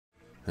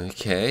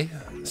Okay,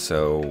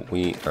 so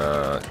we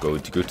are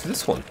going to go to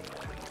this one.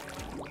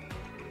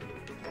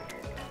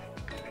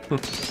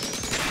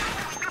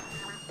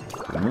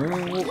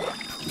 Ooh,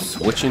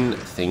 switching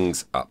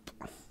things up.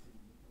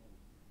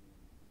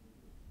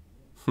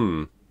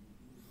 I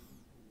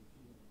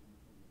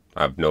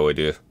have no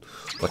idea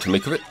what to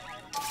make of it.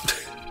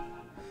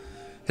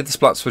 Hit the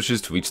splat switches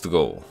to reach the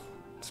goal.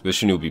 This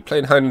mission you'll be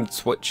playing hide and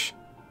switch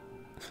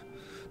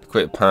to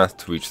create a path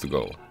to reach the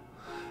goal.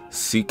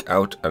 Seek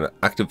out and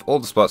activate all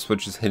the splat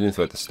switches hidden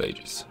throughout the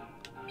stages.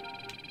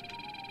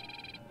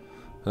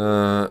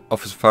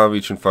 Offers far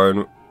reach and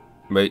fire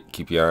rate.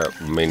 Keep your eye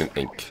out. Remain in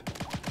ink.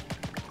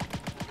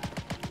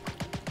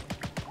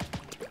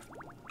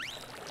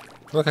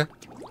 Okay.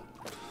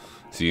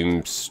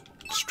 Seems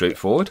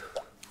straightforward.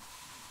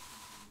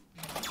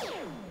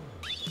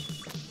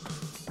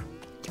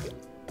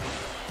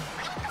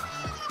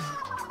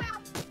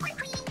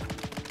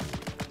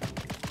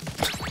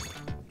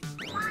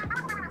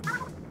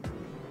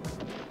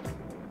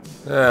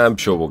 I'm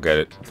sure we'll get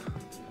it.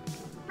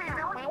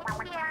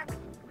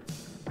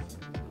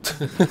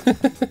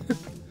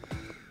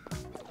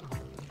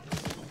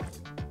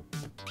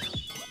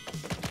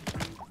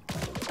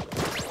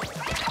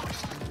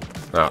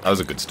 Ah, that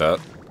was a good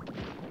start.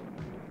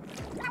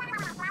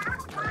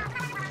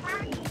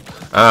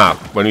 Ah,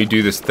 when we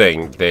do this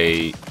thing,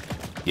 they'll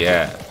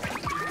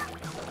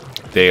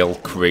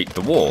create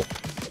the wall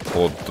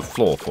or the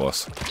floor for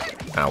us.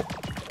 Ow.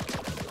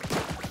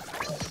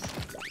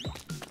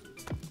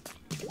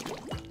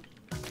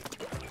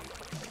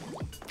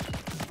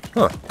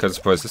 Huh, kind of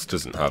surprised this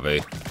doesn't have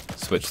a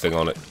switch thing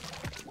on it.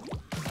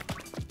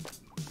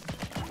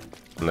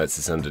 Unless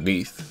it's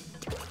underneath.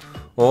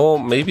 Or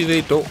maybe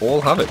they don't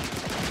all have it.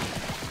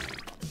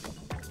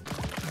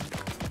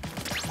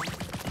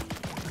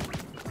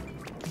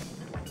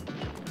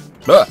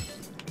 Ah!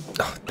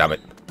 Oh, damn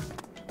it.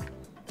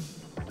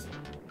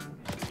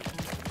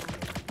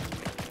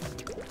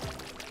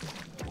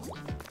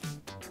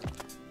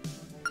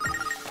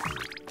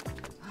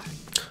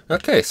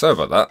 Okay, sorry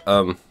about that.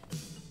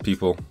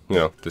 People, you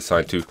know,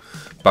 decide to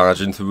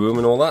barge into the room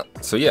and all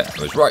that. So yeah,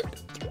 I was right.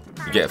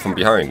 You get it from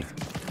behind.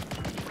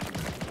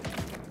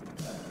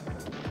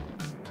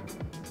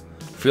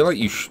 I feel like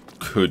you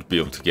could be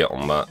able to get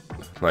on that,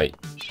 like,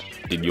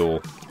 in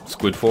your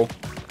squid form.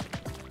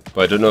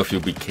 But I don't know if you'll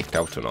be kicked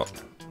out or not.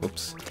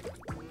 Oops.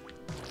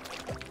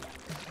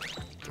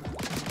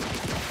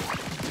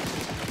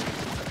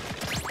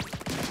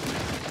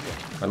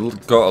 I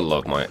gotta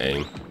love my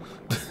aim.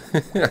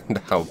 And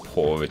how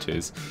poor it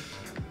is.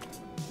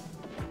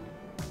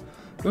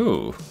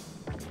 Ooh.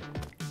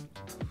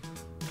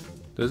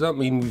 Does that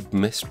mean we've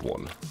missed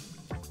one?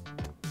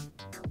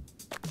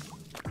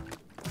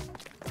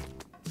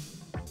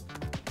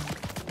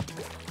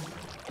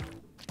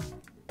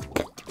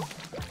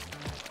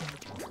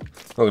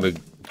 I'm not gonna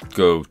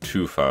go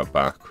too far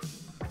back.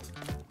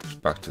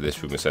 Just back to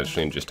this room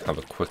essentially and just have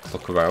a quick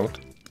look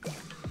around.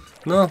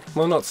 No,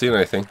 I'm not seeing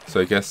anything,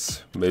 so I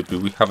guess maybe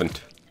we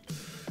haven't.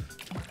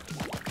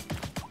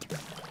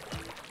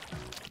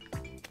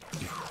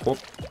 Whoop.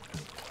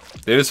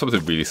 There is something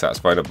really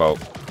satisfying about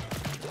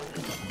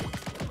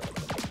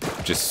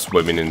just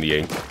swimming in the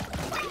ink.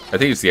 I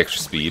think it's the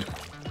extra speed.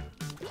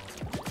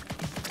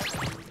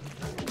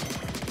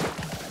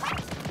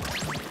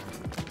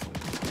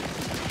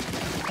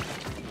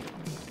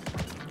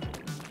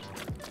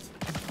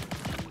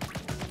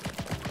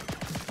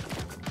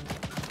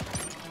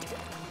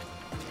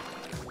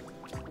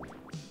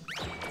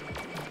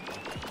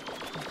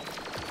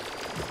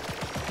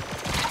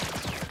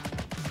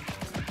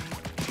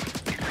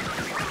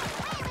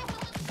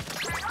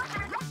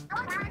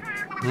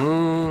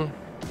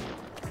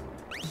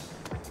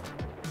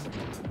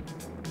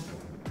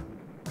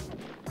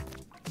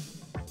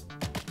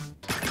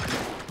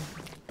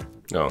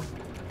 No.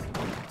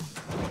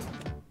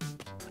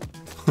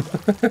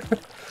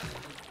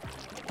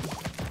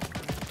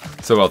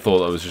 So I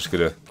thought I was just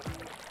gonna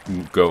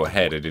go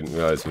ahead. I didn't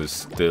realize there was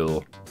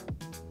still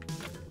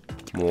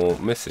more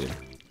missing.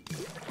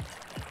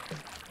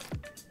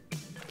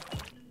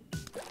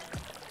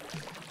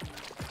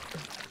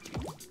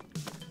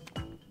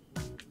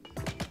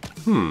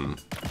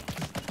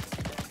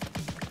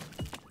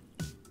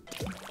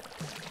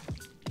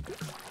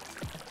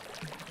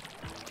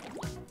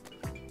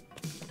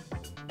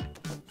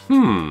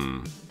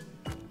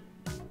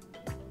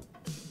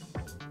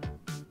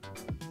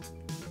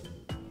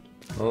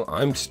 Well,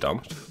 I'm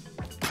stumped.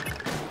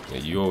 Yeah,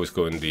 you always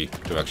go in the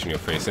direction you're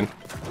facing.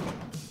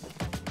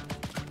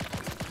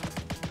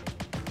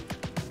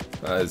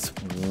 That is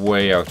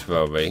way out of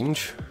our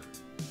range.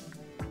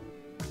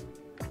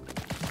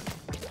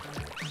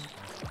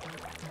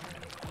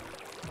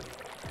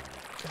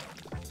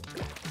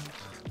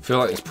 I feel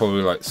like it's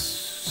probably like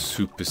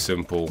super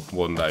simple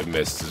one that I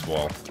missed as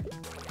well.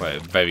 Like a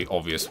very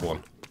obvious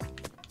one.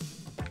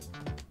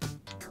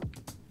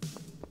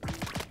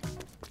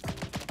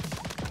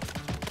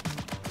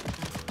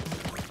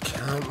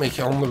 Can't make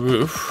it on the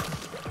roof.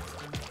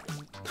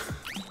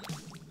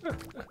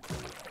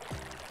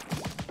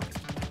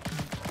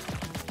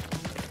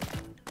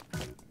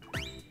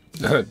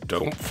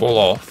 Don't fall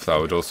off, that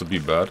would also be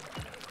bad.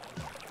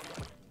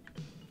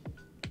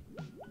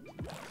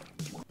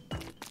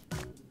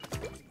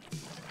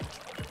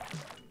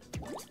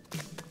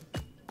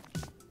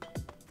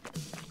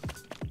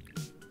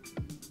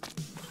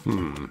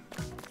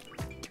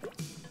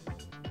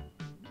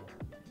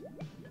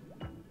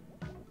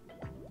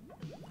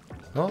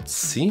 Not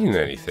seeing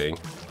anything.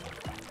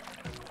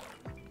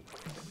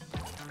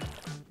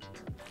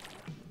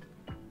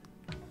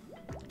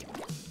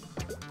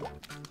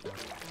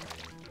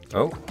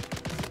 Oh,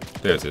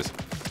 there it is.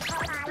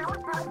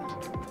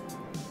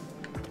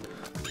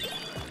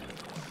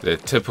 The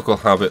typical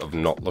habit of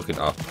not looking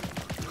up.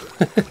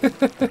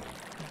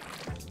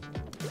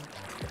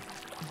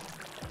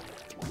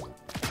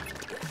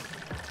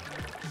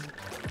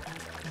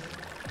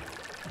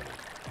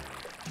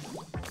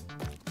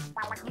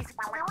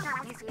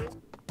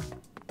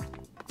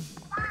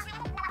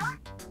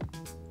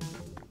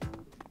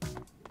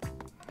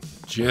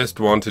 Just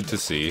wanted to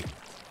see.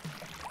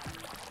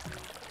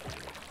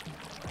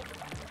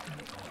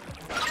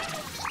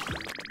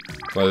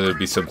 Whether there'd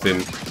be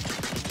something...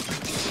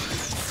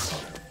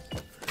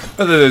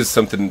 Whether there's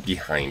something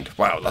behind.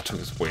 Wow, that took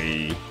us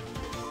way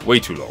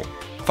too long.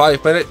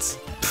 5 minutes?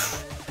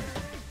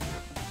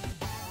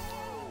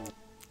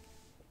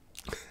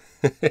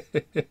 Of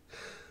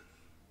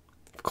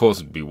course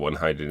it'd be one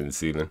hiding in the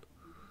ceiling.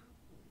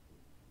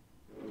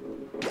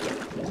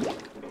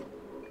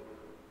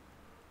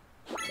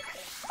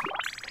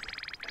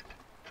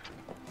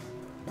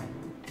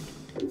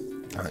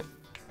 Alright.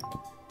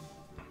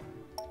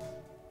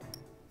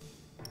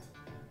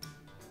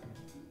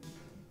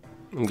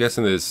 I'm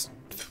guessing there's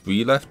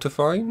 3 left to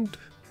find?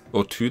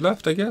 Or 2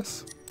 left, I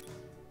guess?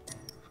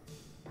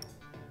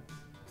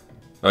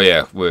 Oh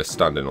yeah, we're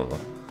standing on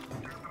one.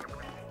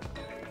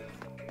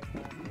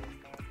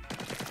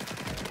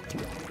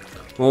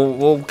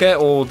 We'll get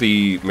all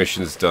the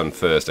missions done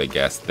first, I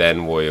guess,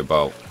 then worry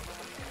about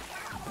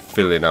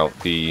filling out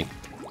the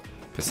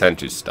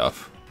percentage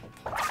stuff.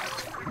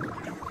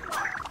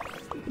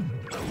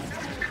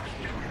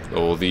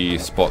 Or the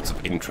spots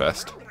of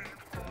interest.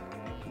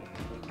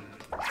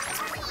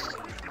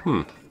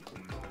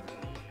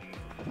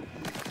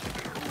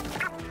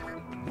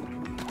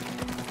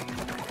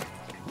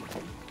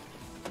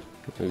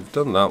 We've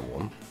done that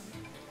one.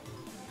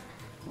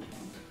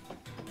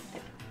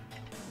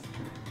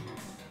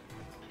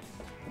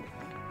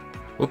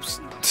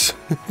 Oops.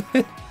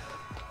 I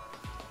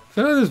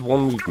feel like there's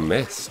one we've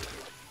missed.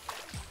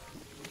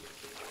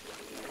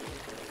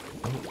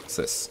 Oh, what's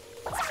this?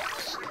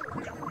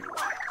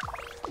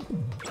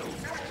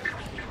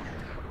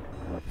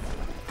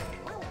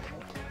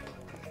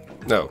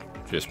 No,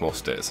 just more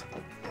stairs.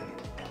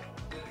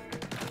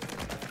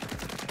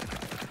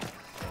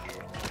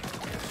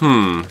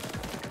 In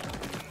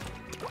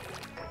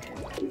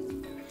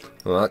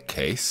that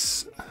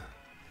case,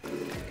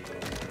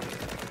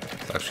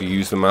 let's actually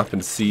use the map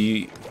and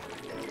see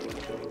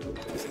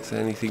if there's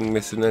anything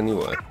missing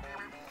anywhere.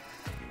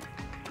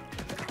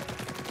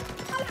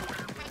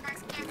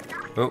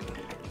 Oh.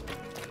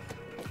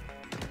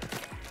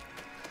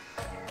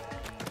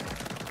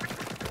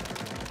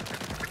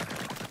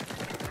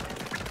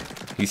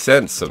 He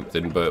sensed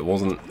something, but it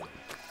wasn't.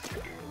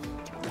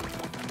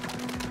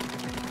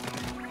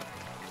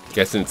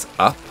 Guessing it's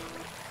up.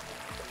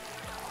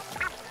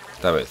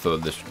 Damn it,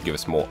 thought this would give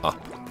us more up.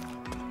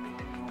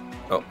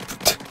 Oh.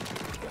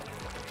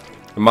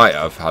 I might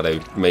have had I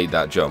made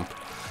that jump.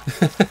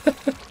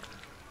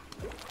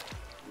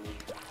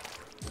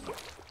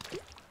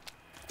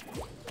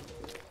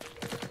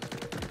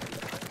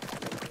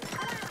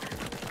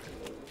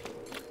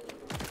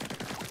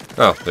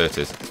 Oh, there it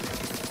is.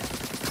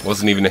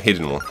 Wasn't even a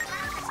hidden one.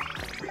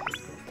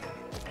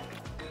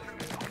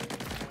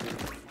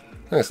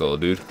 Thanks, little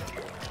dude.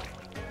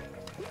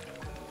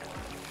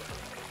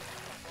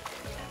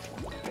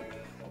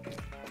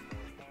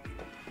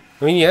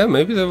 I mean, yeah,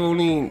 maybe there were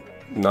only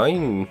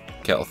 9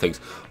 kettle things.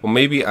 Or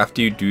maybe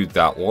after you do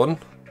that one,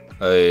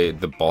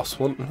 the boss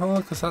one. No,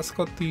 because that's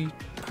got the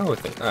power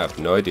thing. I have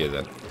no idea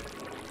then.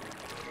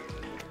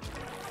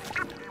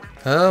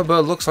 But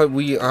it looks like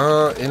we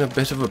are in a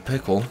bit of a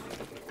pickle.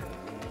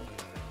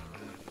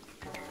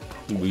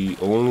 We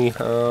only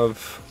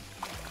have...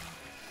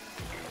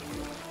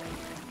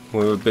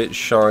 We're a bit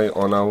shy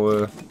on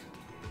our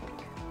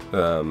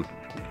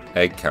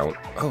egg count.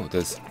 Oh,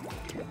 there's...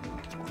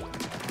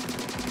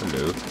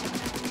 Hello.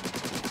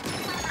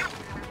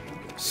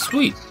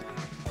 Sweet!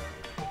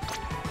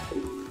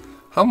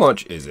 How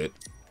much is it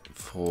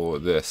for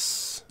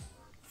this?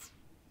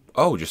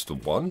 Oh, just the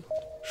one?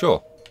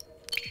 Sure.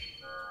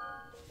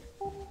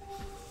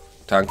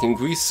 Tank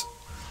increase?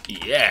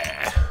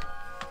 Yeah!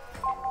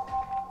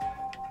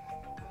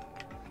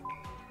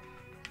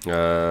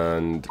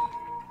 And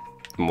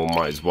we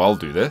might as well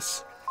do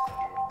this.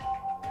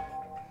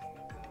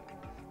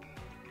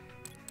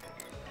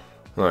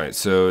 Alright,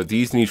 so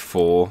these need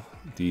 4,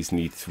 these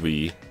need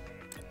 3.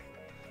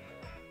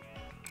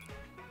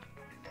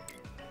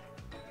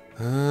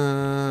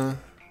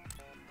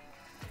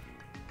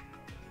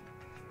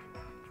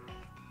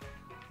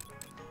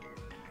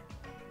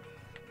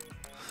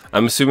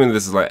 I'm assuming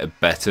this is like a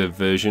better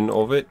version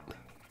of it.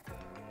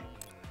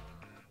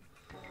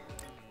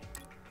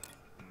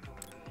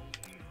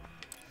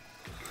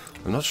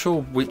 I'm not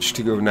sure which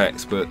to go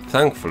next, but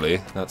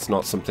thankfully that's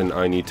not something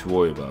I need to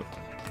worry about.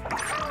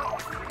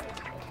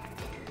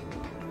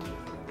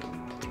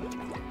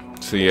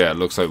 So yeah, it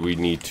looks like we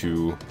need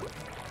to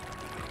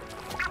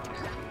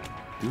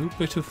do a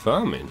bit of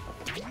farming.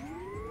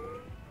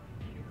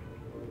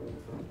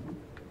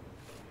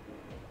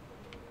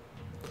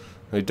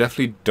 I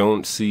definitely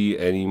don't see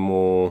any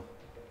more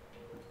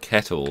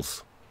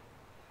kettles.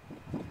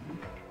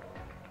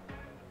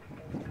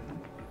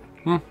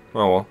 Oh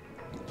well.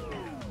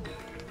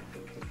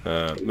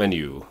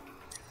 Menu.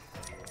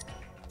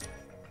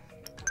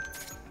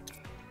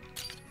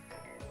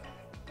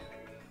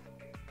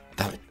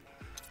 Damn it.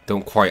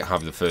 Don't quite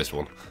have the first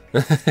one.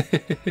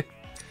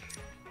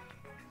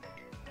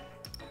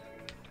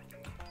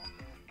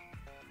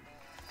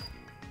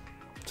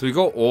 So we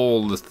got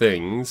all the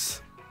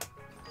things.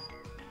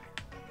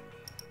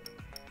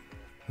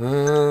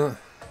 I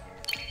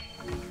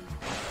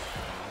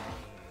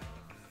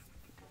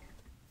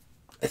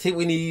think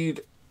we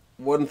need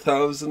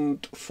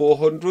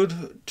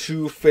 1,400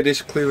 to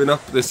finish clearing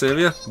up this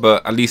area,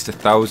 but at least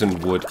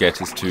 1,000 would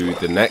get us to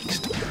the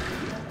next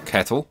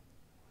kettle,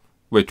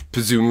 which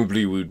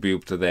presumably we'd be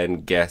able to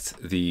then get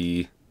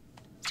the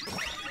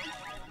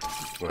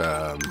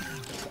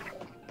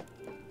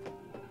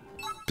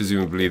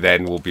presumably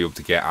then we'll be able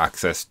to get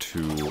access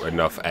to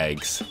enough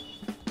eggs.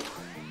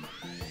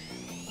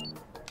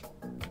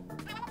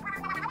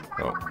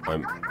 Oh,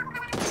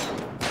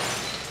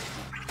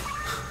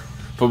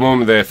 for a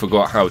moment there, I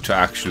forgot how to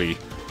actually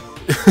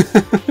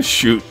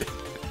shoot.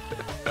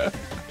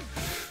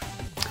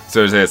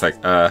 So it's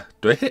like,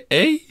 do I hit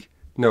A?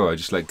 No, I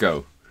just let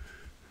go.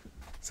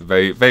 It's a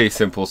very, very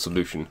simple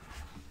solution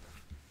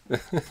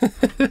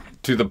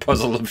to the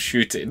puzzle of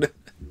shooting.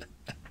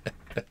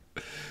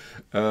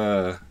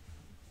 Back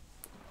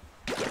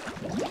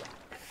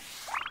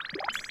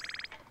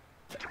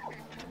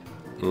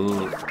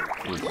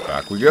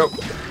we go.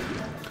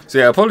 So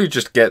yeah, I'll probably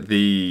just get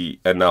the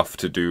enough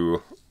to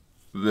do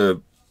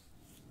the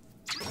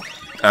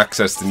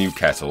access the new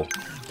kettle.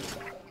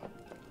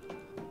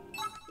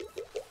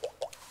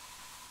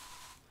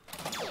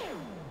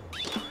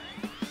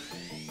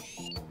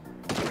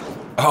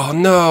 Oh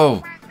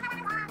no!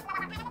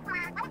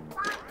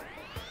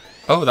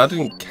 Oh, that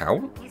didn't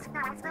count?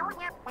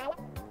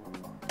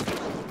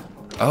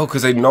 Oh,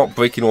 because they're not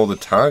breaking all the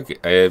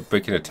target,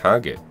 breaking a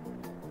target.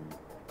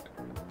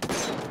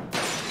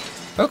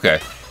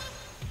 Okay.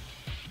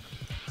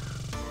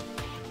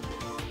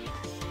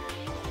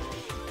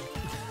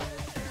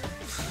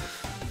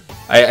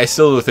 I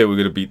still don't think we're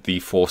going to beat the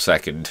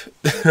 4-second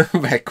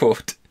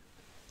record.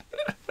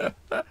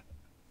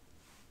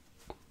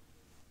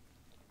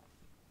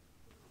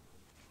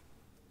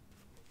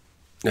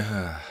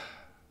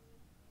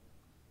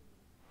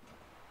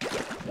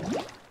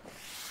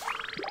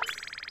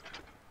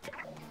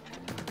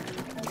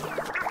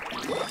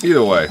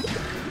 Either way,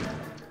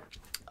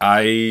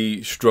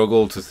 I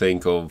struggle to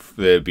think of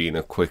there being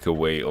a quicker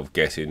way of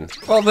getting...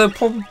 Well, there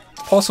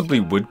possibly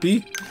would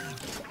be,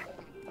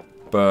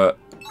 but...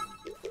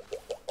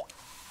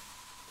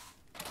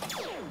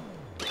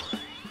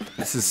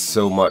 This is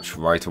so much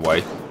right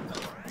away.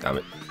 Damn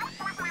it.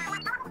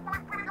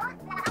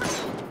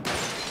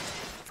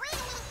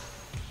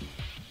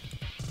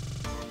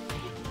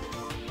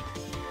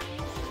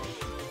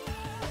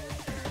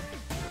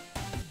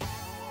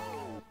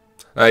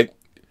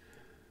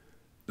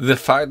 The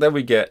fact that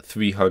we get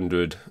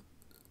 300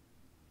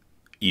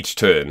 each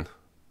turn,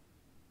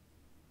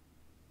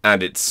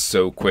 and it's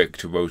so quick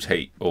to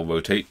rotate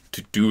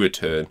to do a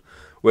turn,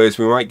 whereas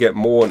we might get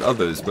more on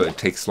others, but it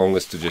takes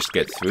longest to just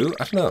get through.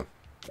 I don't know.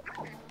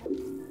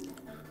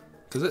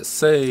 Does it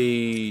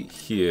say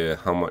here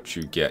how much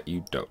you get?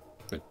 You don't.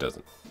 It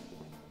doesn't.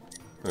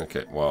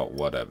 Okay, well,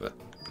 whatever.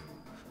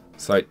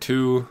 Site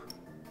 2.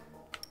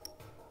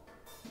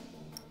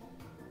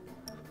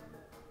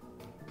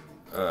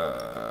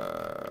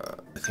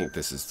 I think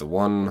this is the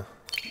one.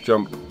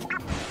 Jump.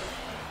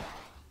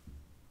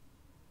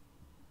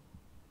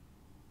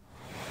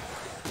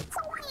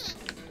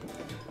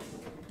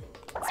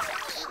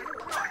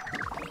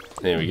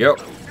 There we go.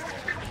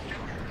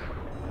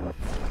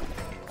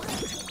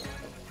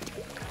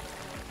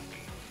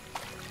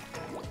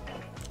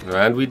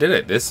 And we did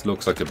it. This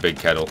looks like a big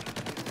kettle.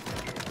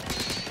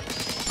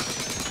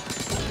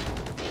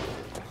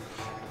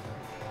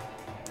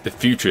 The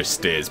future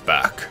stares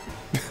back.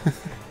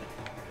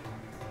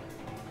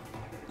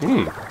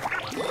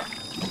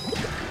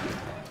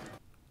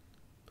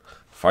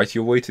 Fight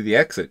your way to the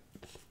exit.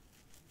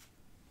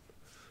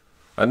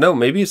 I know,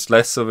 maybe it's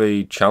less of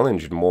a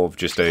challenge and more of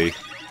just a...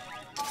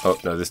 Oh,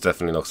 no, this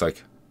definitely looks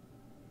like...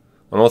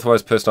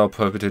 Unauthorized personnel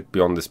prohibited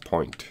beyond this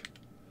point.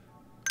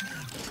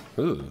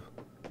 Ooh.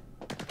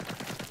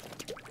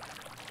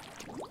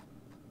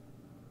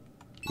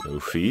 No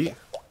fee.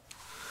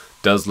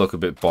 Does look a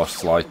bit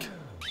boss-like.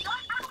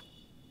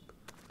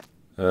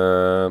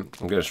 I'm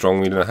getting a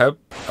strong meter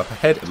Up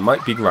ahead, it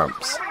might be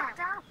Gramps.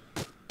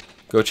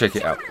 Go check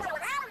it out.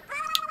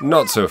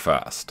 Not so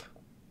fast.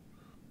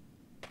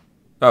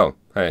 Oh,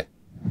 hey.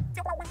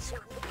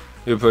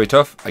 You're pretty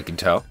tough, I can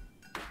tell.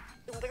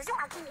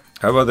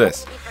 How about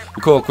this?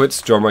 We call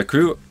quits, join my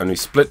crew, and we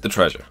split the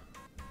treasure.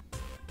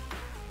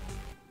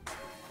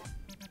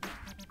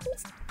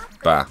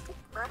 Bah.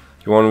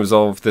 You want to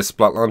resolve this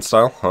Splatland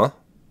style, huh?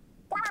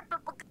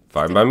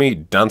 Fine by me.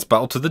 Dance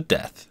battle to the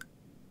death.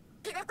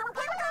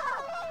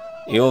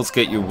 Eels,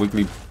 get your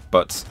wiggly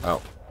butts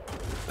out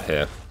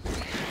here.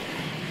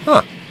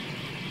 Huh.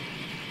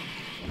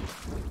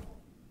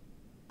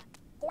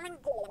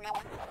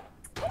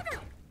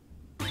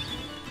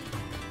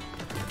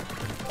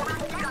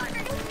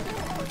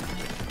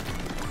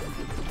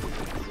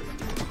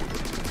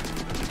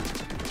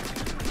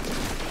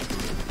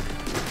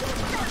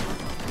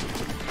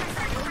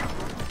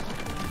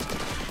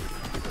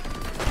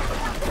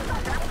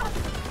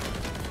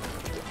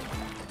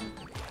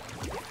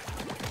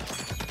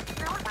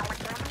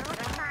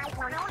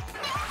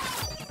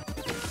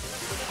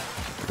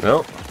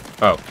 No.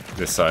 Oh,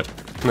 this side.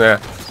 Nah.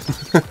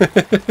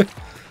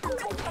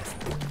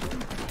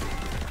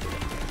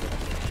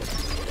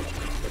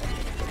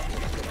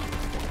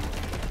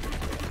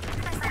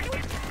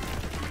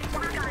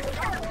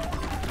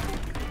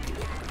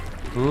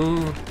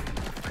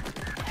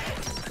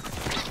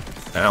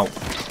 Ow.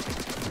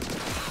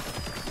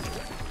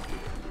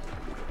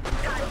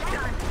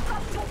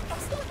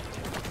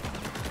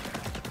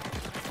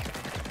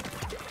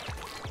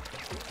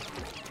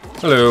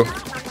 Hello.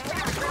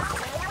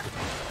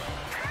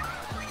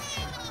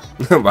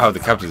 Wow, the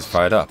captain's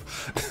fired up.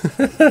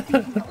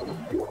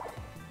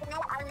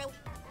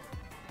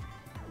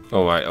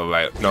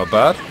 Alright, not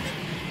bad.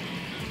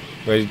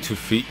 Ready to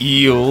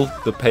feel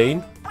the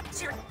pain?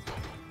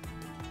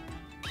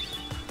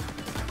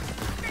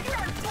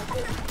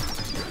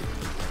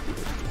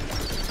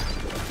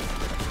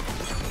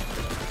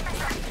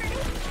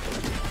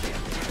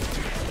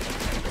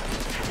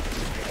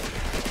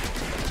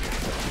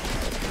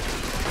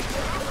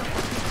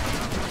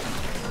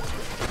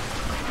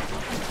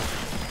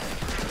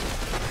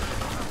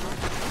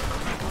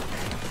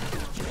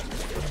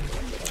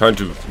 Trying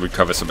to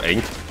recover some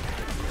ink.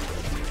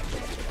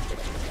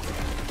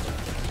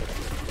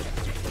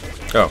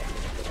 Oh.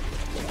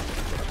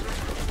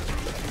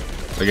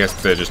 I guess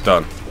they're just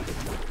done.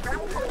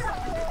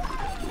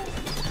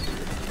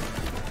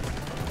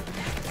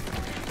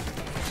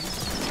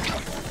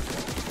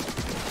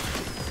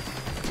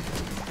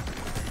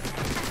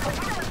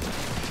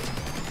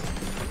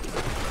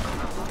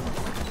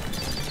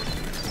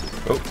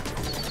 Oh.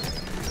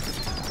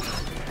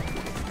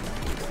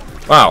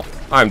 Wow,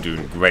 I'm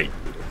doing great.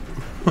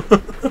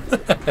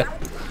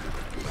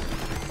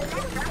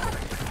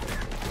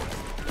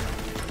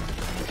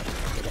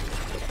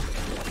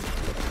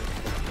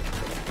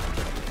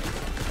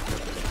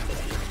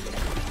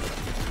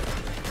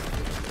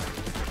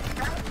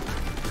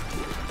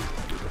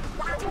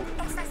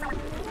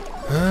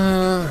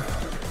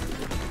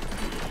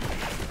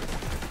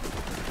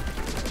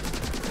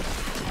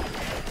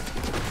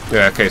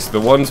 Yeah, okay, so the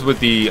ones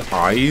with the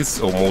eyes,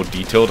 or more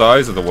detailed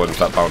eyes, are the ones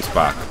that bounce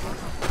back.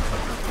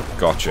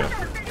 Gotcha.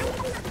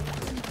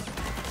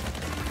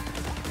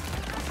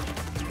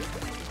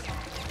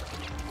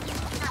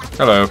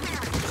 Hello.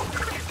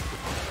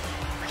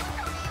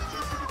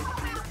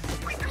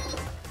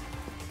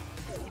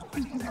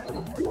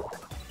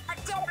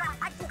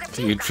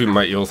 So you treat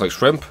my eels like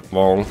shrimp?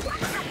 Wrong.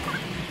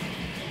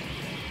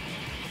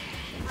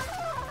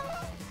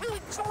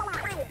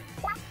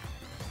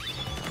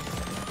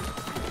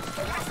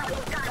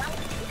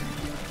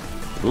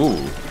 Ooh.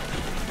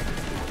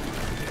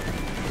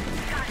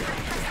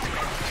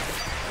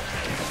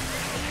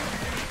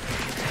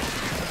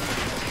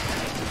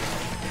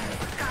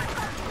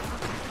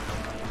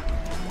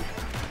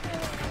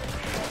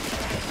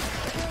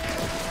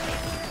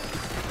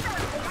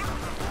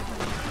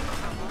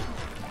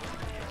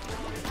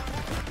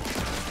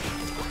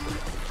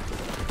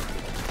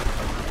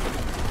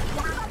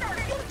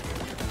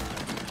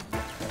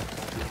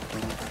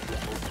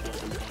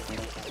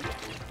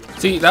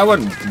 See, that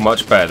went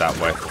much better that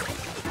way.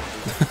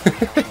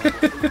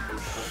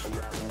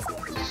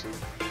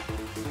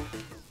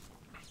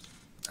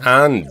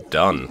 And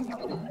done.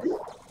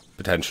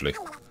 Potentially.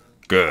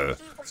 Grr.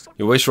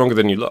 You're way stronger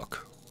than you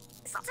look.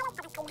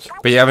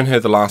 But you haven't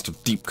heard the last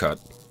of Deep Cut.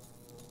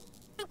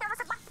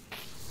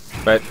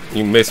 But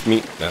you missed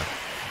me. No.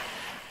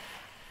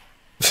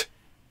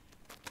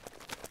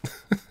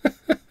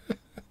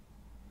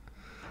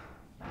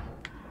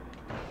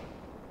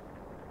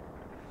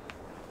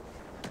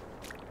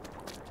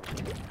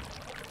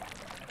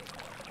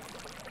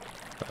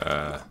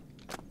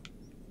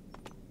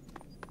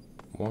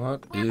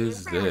 What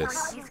is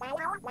this?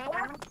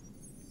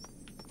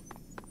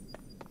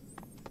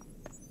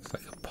 It's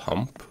like a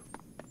pump.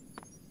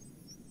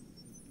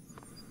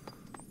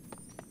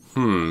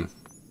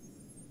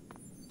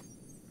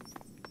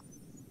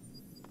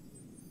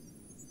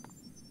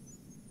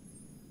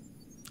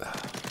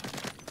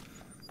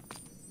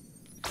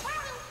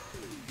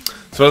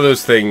 one of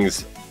those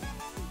things.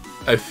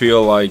 I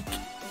feel like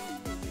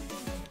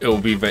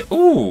it'll be very.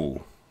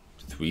 Ooh,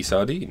 3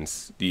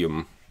 sardines.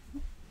 Yum.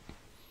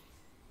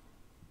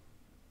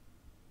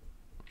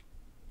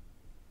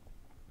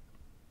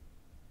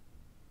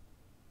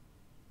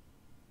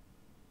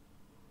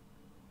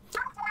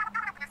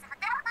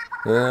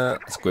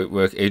 That's great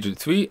work, Agent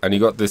 3. And you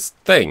got this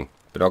thing,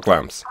 but not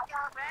grams.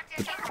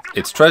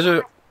 It's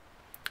treasure,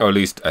 or at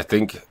least I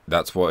think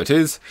that's what it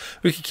is.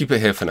 We can keep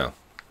it here for now.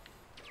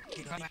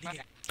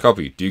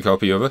 Copy. Do you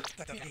copy over?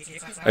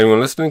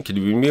 Anyone listening? Can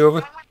you read me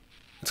over?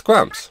 It's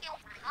Grams.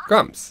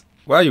 Grams,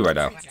 where are you right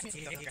now?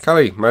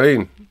 Callie,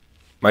 Marlene,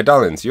 my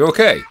darlings, you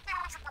okay?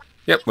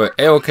 Yep, we're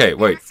A-okay.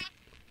 Wait.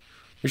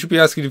 We should be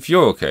asking if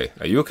you're okay.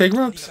 Are you okay,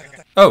 Grams?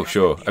 Oh,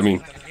 sure. I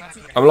mean,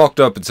 I'm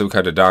locked up in some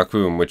kind of dark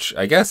room, which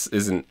I guess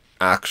isn't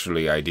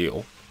actually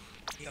ideal.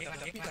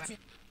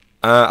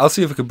 I'll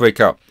see if we can break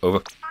up.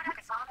 Over.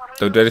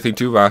 Don't do anything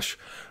too rash.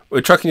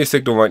 We're tracking your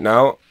signal right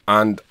now,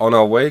 and on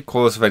our way,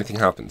 call us if anything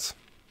happens.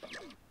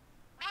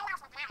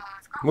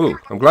 Ooh,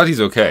 I'm glad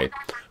he's okay.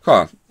 Come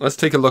on, let's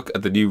take a look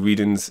at the new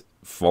readings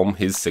from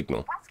his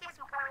signal.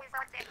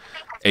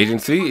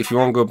 Agency, if you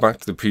want to go back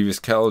to the previous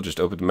kettle, just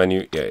open the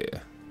menu. Yeah.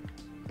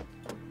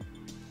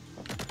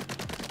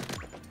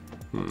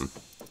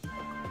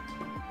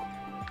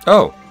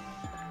 Oh.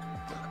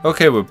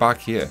 Okay, we're back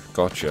here.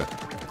 Gotcha.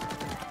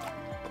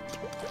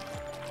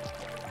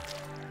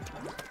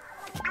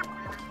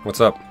 What's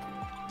up?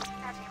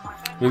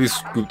 Really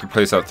scooped the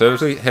place out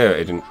thoroughly. Here,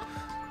 Agent.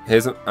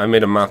 I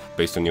made a map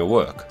based on your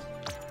work.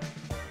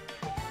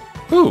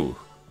 Ooh.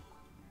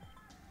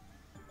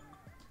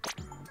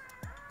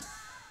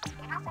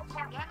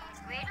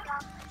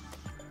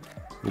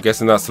 I'm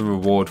guessing that's the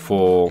reward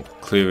for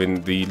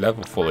clearing the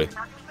level fully.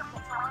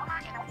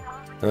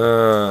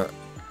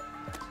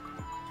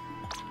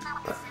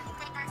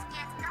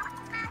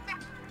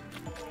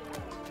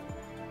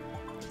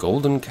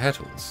 Golden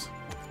kettles.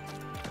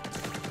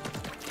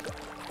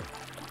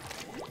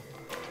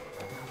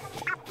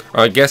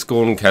 I guess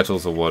golden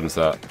kettles are ones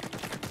that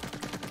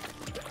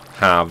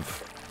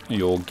have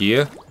your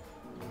gear.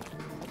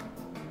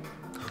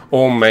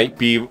 Or might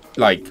be,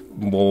 like,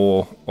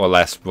 more or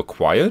less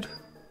required.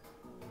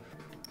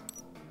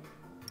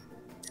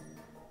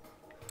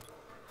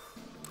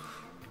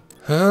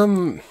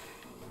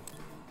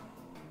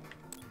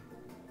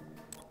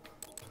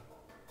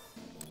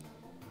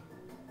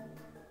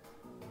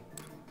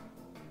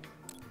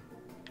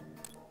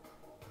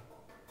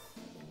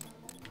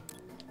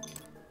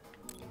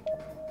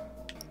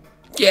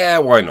 Yeah,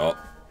 why not?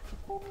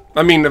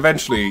 I mean,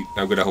 eventually,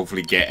 I'm gonna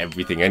hopefully get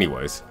everything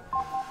anyways.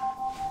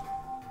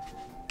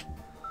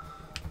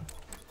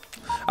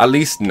 At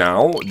least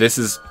now, this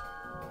has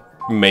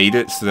made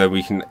it so that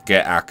we can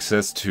get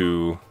access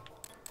to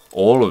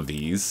all of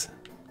these.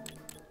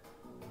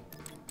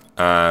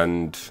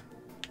 And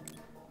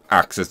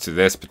access to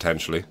this,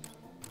 potentially.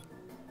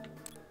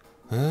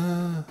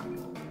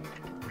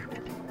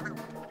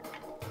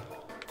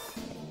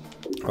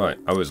 Right,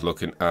 I was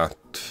looking at...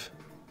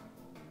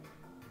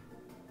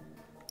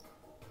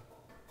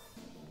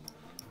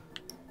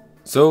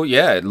 So,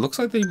 yeah, it looks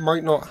like they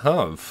might not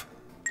have...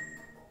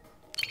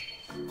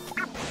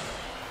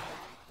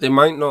 They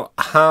might not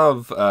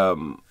have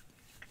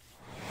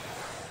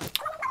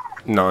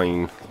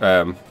 9,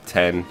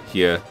 10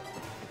 here.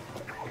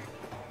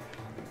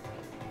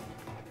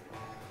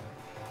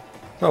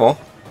 Oh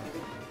well.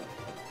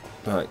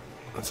 Right,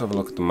 let's have a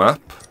look at the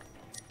map.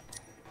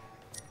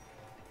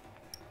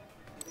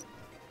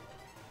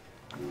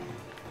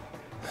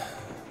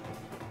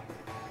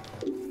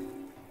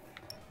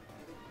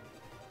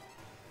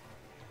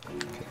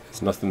 Okay,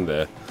 there's nothing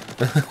there.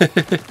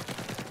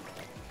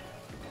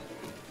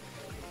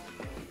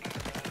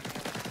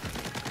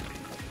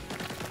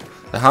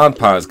 The hard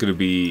part is going to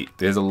be,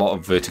 there's a lot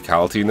of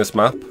verticality in this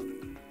map.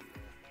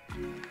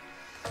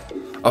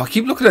 Oh, I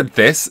keep looking at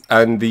this,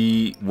 and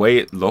the way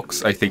it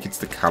looks, I think it's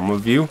the camera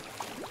view.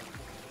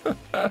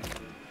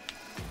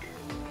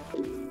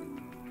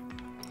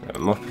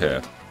 I'm up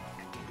here.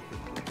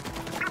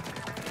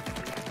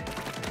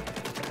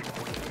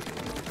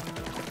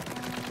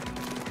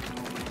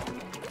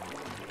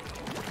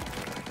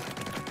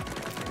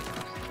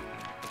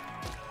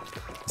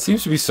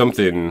 Seems to be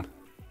something...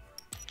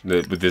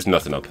 But there's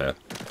nothing up here.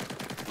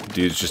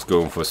 Dude's just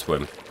going for a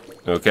swim.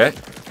 Okay.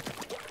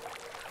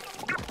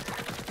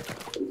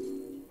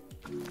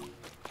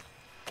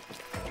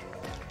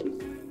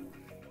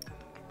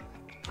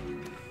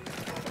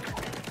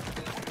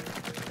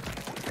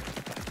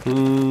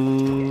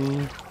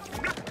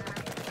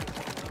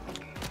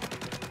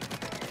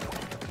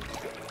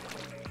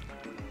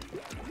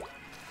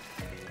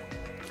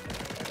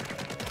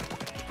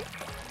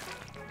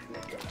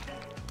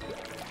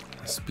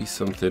 Must be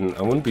something.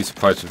 I wouldn't be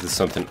surprised if there's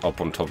something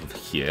up on top of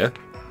here.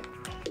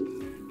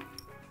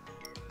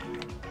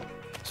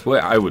 It's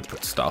where I would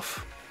put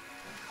stuff.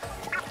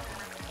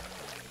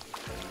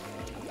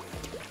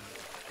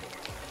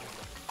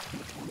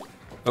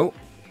 Oh.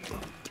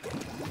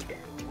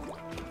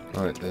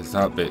 Right, there's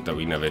that bit that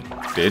we never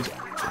did.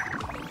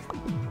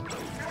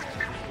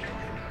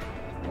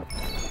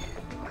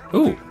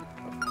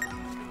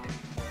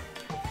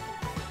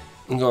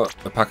 We got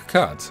a pack of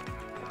cards.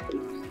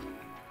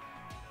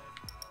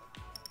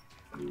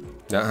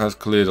 That has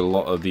cleared a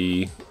lot of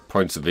the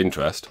points of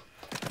interest.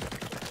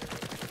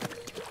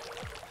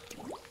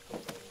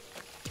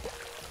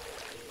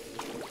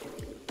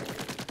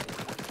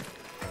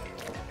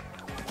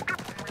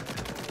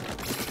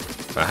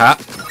 Aha!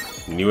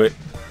 Knew it.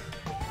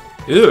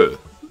 Ew!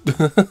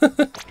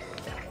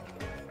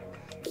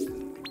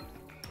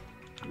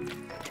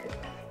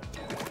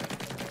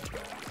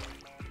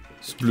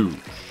 Sploosh.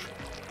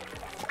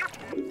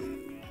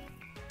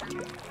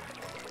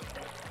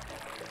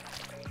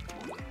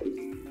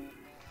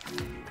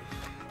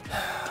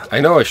 I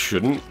know I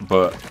shouldn't,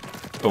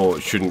 or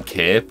shouldn't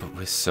care, but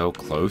we're so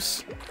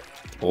close.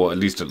 Or at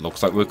least it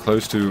looks like we're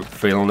close to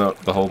filling up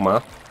the whole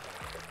map.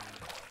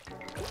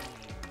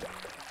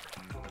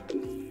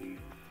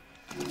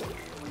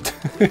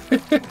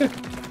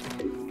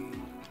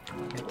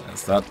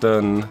 That's that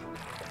done.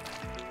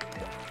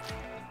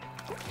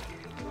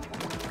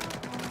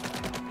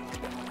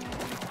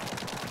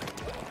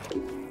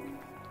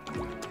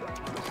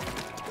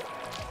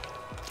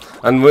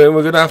 And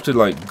we're gonna have to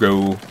like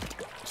go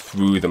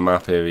through the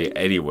map area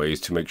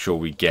anyways to make sure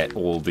we get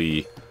all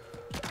the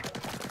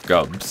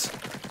gubs.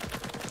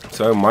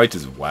 So I might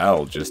as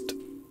well just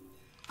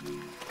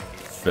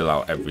fill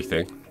out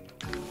everything.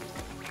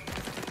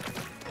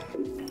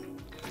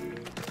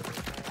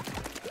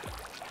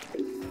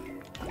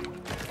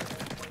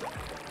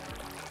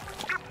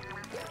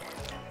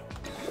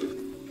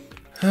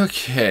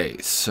 Okay,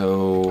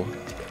 so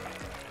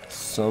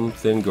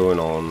something going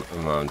on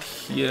around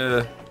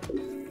here.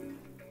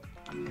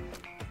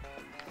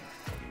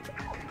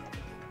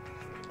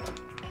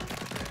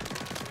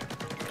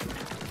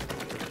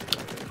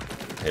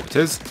 Here it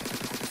is.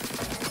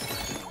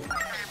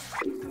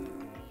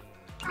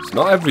 It's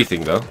not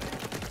everything though.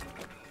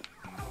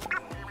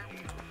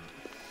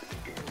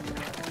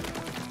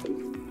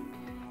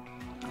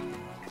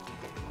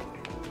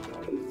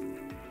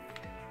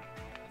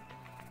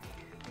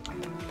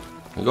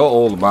 We got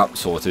all the maps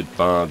sorted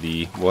by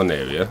the one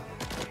area.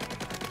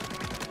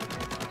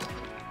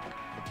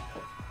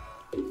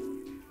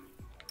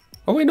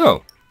 Oh wait,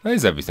 no. That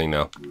is everything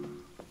now.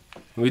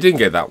 We didn't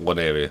get that one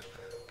area.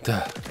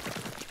 Duh.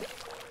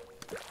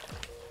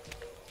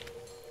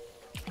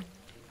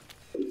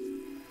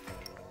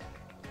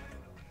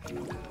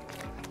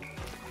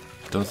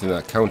 Don't think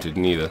that counted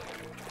neither.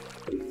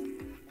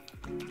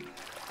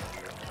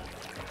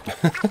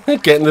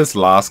 Getting this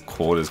last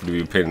quarter is going to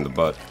be a pain in the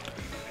butt.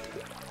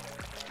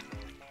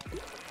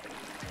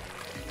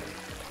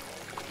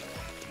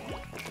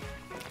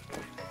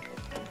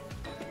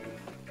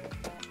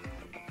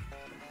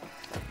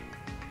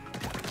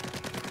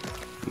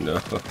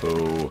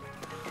 No.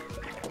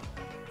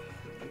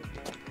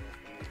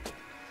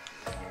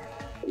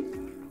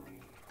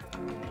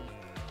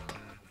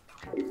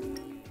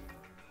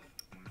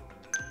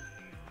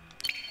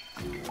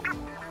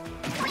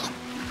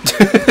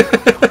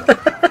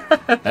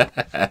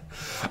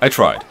 I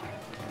tried.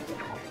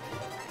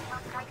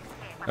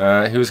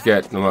 He was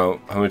getting well,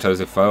 how many times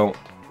they fail?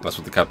 That's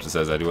what the captain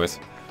says anyways.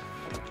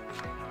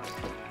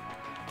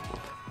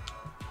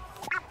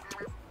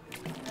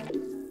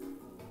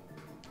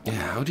 Yeah,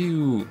 how do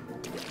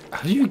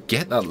you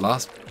get that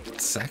last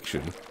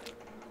section?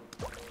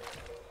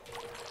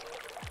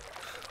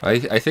 I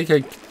think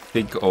I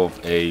think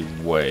of a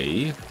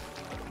way.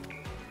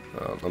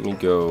 Let me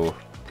go.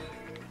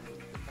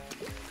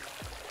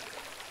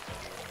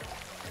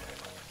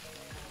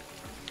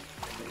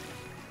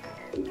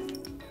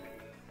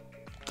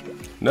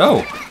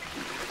 No.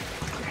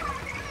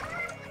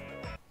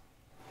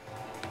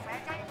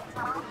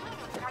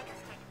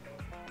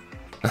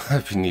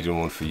 I've been needing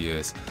one for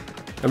years.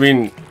 I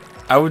mean,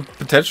 I would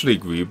potentially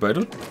agree, but I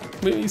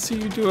don't really see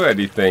you do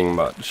anything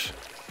much.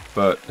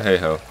 But hey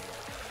ho.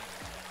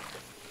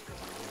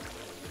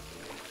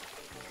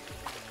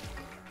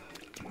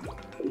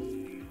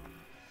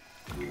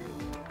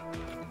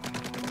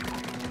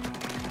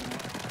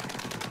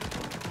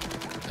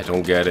 I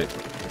don't get it.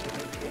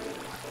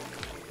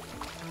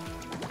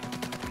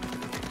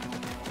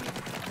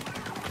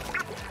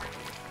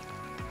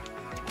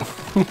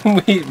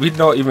 We're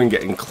not even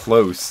getting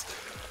close.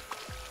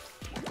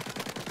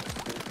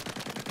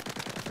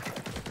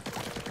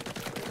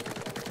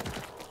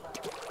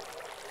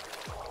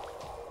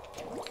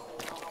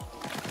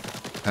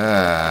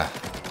 Ah.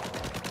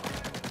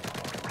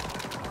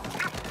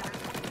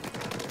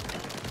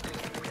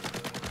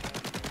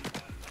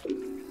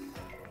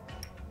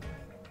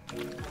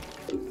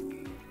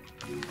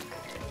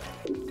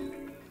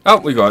 Oh,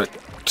 we got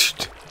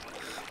it.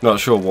 Not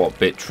sure what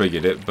bit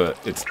triggered it, but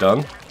it's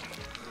done.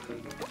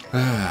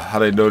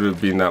 Had I known it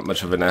had been that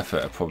much of an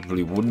effort, I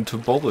probably wouldn't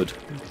have bothered.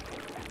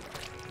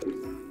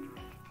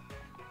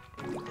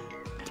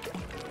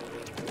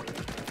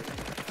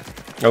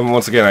 And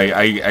once again,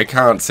 I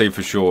can't say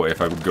for sure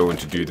if I'm going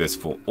to do this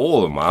for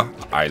all of my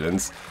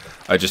islands.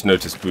 I just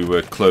noticed we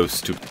were close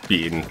to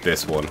beating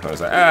this one. I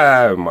was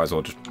like, might as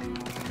well just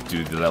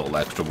do the little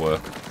extra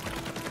work.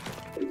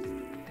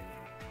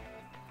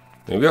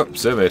 There we go,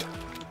 surveyed.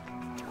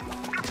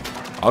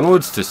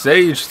 Onwards to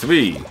stage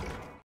 3.